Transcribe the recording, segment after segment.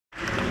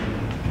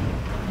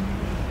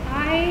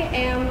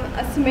am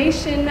a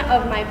summation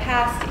of my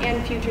past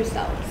and future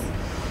selves.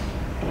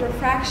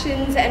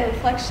 Refractions and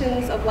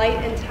reflections of light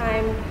and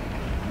time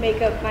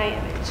make up my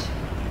image.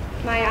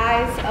 My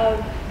eyes of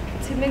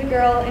a timid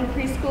girl in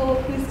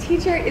preschool whose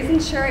teacher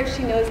isn't sure if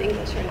she knows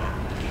English or not.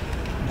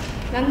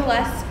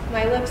 Nonetheless,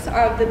 my lips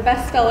are of the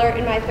best speller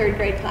in my 3rd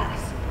grade class.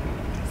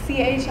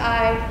 C-H-I-H-U-A-H-U-A,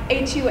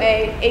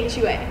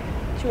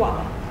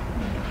 Chihuahua.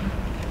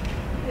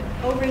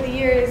 Over the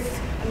years,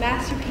 a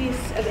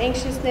masterpiece of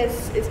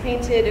anxiousness is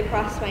painted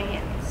across my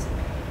hands.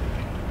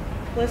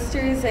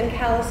 Blisters and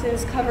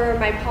calluses cover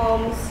my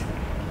palms.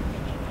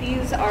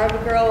 These are of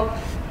a girl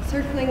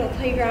circling the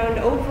playground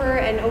over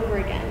and over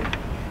again,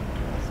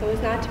 so as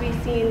not to be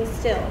seen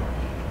still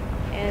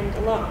and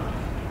alone.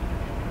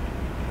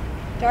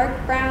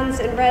 Dark browns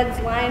and reds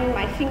line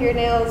my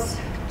fingernails,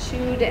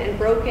 chewed and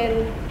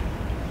broken.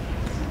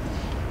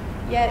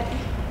 Yet,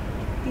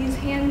 these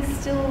hands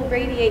still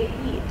radiate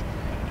heat.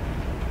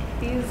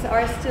 These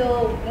are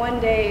still,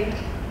 one day,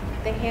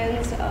 the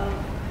hands of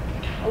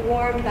a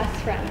warm best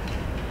friend.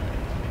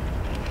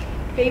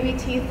 Baby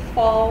teeth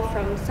fall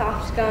from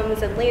soft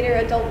gums and later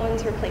adult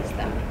ones replace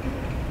them.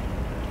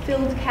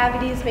 Filled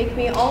cavities make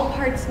me all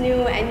parts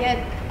new, and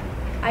yet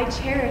I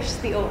cherish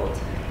the old,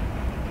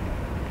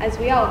 as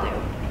we all do.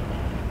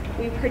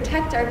 We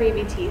protect our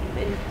baby teeth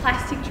in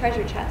plastic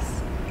treasure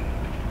chests.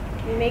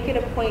 We make it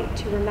a point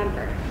to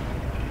remember.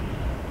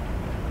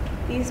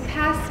 These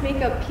pasts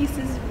make up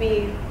pieces of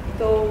me,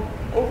 though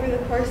over the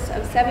course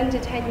of 7 to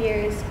 10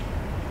 years,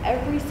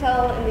 every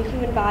cell in the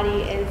human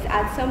body is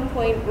at some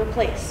point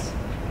replaced,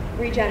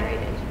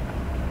 regenerated.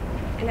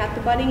 And at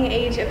the budding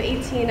age of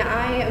 18,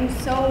 I am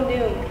so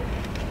new.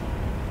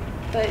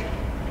 But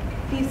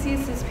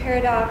Theseus'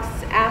 paradox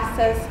asks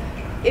us,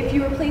 if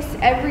you replace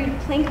every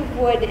plank of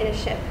wood in a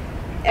ship,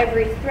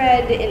 every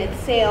thread in its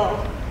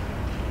sail,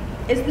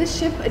 is this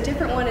ship a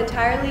different one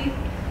entirely?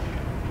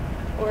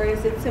 Or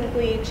is it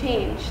simply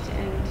changed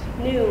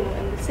and new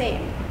and the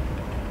same?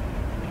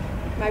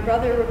 My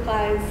brother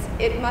replies,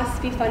 it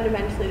must be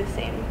fundamentally the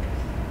same.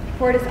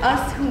 For it is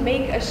us who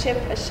make a ship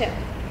a ship.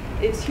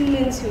 It is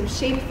humans who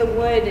shape the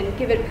wood and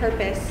give it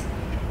purpose.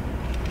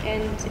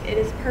 And it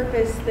is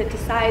purpose that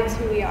decides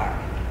who we are.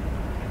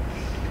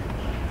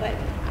 But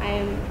I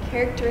am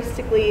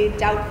characteristically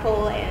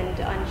doubtful and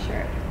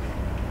unsure.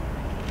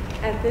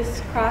 At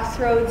this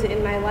crossroads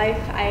in my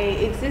life, I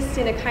exist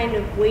in a kind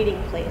of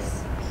waiting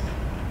place.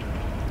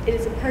 It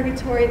is a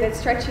purgatory that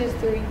stretches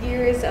through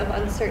years of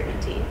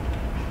uncertainty.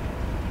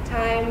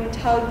 Time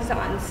tugs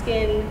on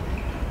skin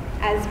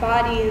as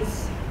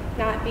bodies,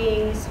 not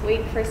beings,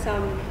 wait for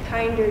some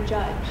kinder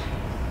judge.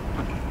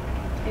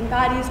 In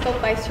bodies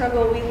built by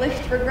struggle, we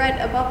lift regret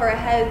above our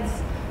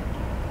heads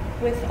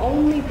with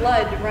only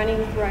blood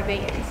running through our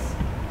veins,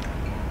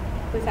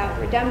 without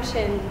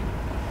redemption,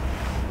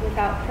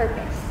 without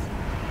purpose.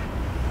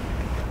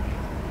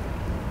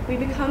 We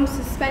become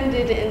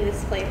suspended in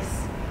this place.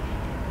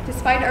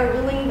 Despite our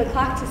willing the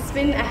clock to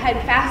spin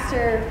ahead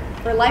faster,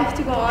 for life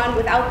to go on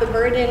without the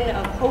burden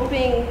of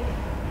hoping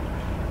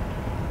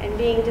and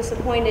being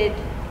disappointed.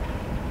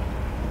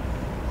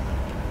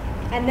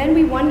 And then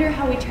we wonder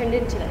how we turned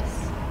into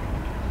this,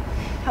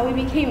 how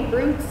we became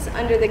brutes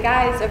under the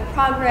guise of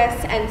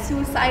progress and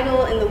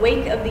suicidal in the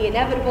wake of the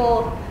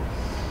inevitable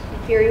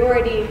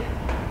inferiority.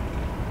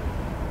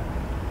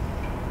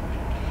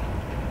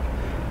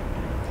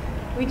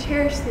 We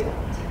cherish the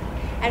old,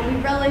 and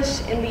we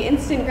relish in the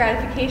instant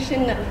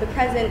gratification of the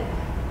present,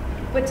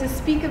 but to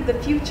speak of the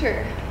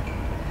future,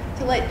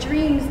 to let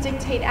dreams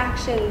dictate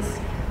actions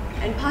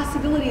and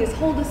possibilities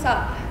hold us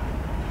up,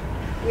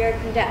 we are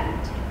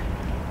condemned.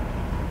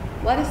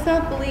 Let us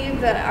not believe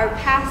that our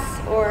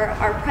past or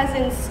our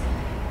presence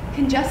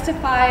can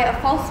justify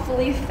a false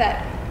belief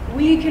that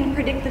we can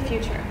predict the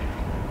future.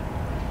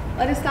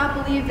 Let us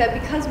not believe that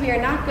because we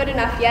are not good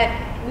enough yet,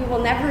 we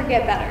will never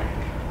get better.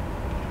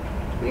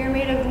 We are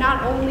made of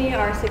not only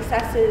our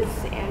successes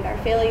and our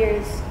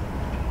failures,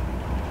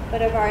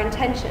 but of our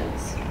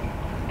intentions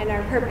and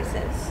our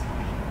purposes.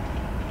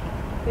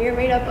 We are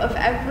made up of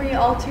every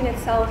alternate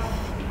self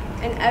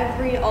and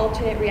every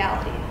alternate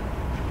reality.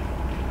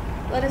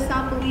 Let us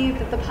not believe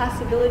that the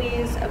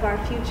possibilities of our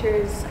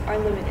futures are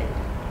limited.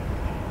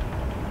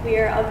 We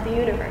are of the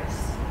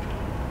universe.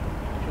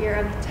 We are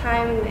of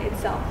time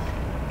itself.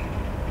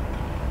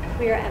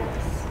 We are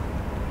endless.